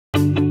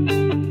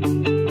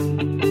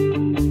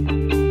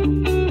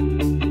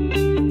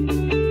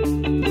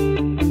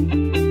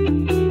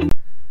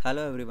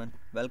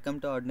welcome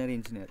to Ordinary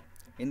Engineer.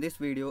 In this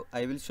video,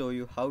 I will show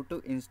you how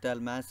to install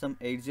MASM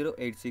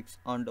 8086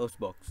 on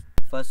DOSBox.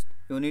 First,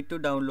 you need to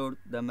download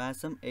the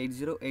MASM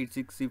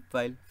 8086 zip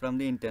file from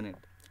the internet.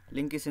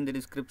 Link is in the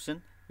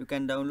description. You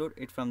can download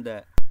it from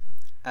there.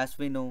 As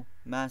we know,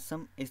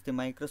 MASM is the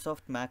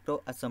Microsoft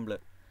macro assembler,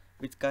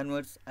 which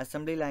converts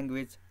assembly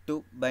language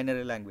to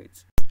binary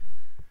language.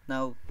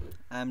 Now,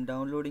 I am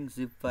downloading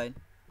zip file.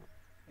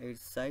 Its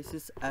size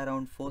is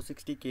around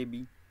 460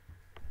 KB.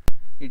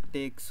 It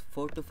takes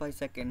 4 to 5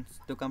 seconds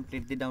to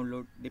complete the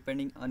download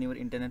depending on your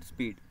internet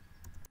speed.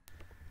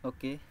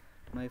 Okay,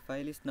 my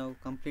file is now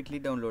completely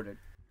downloaded.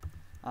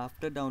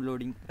 After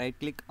downloading, right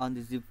click on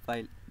the zip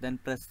file, then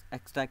press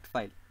extract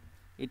file.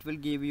 It will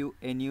give you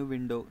a new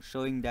window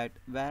showing that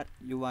where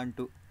you want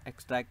to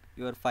extract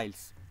your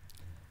files.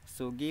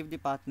 So give the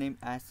path name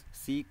as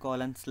C:/.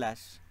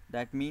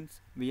 That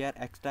means we are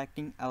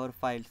extracting our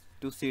files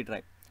to C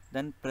drive.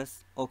 Then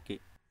press OK.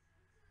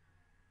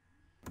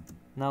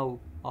 Now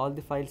all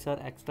the files are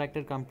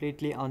extracted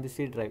completely on the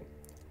C drive.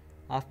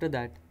 After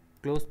that,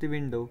 close the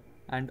window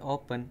and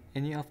open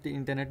any of the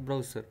internet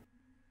browser.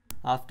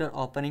 After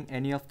opening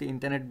any of the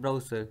internet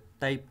browser,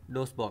 type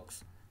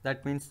DOSBox.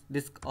 That means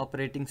disk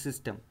operating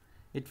system.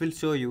 It will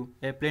show you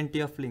a plenty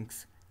of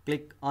links.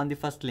 Click on the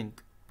first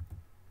link.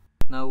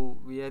 Now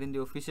we are in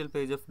the official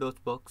page of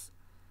DOSBox.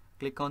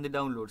 Click on the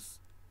downloads.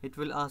 It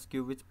will ask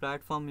you which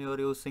platform you are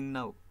using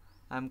now.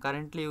 I am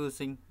currently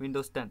using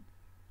Windows 10.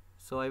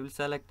 So I will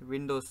select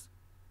Windows.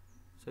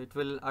 So it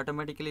will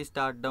automatically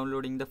start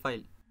downloading the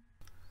file.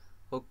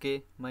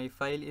 Okay, my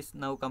file is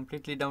now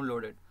completely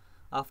downloaded.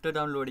 After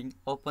downloading,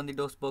 open the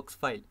DOSBox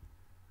file.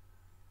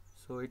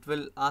 So it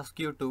will ask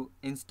you to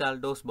install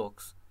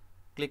DOSBox.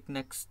 Click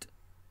next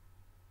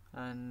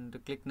and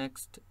click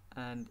next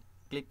and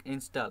click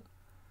install.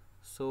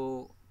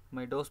 So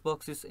my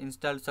DOSBox is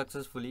installed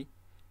successfully.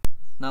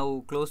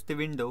 Now close the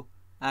window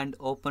and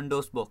open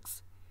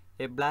DOSBox.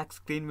 A black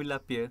screen will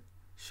appear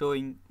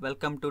showing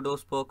welcome to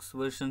DOSBox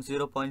version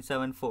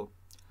 0.74.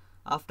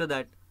 After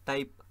that,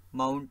 type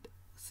mount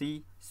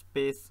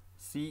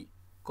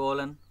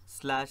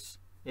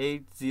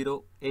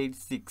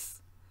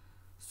C:/8086.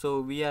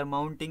 So we are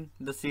mounting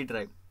the C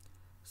drive.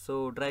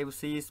 So drive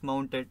C is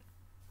mounted,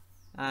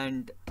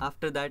 and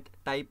after that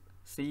type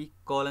C:/.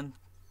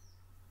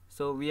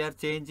 So we are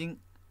changing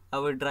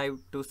our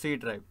drive to C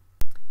drive.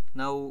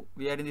 Now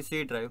we are in the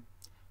C drive.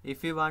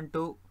 If you want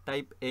to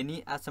type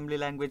any assembly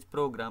language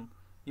program,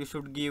 you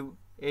should give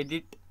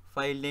edit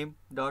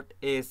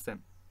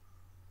filename.asm.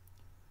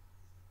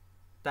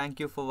 Thank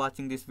you for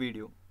watching this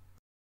video.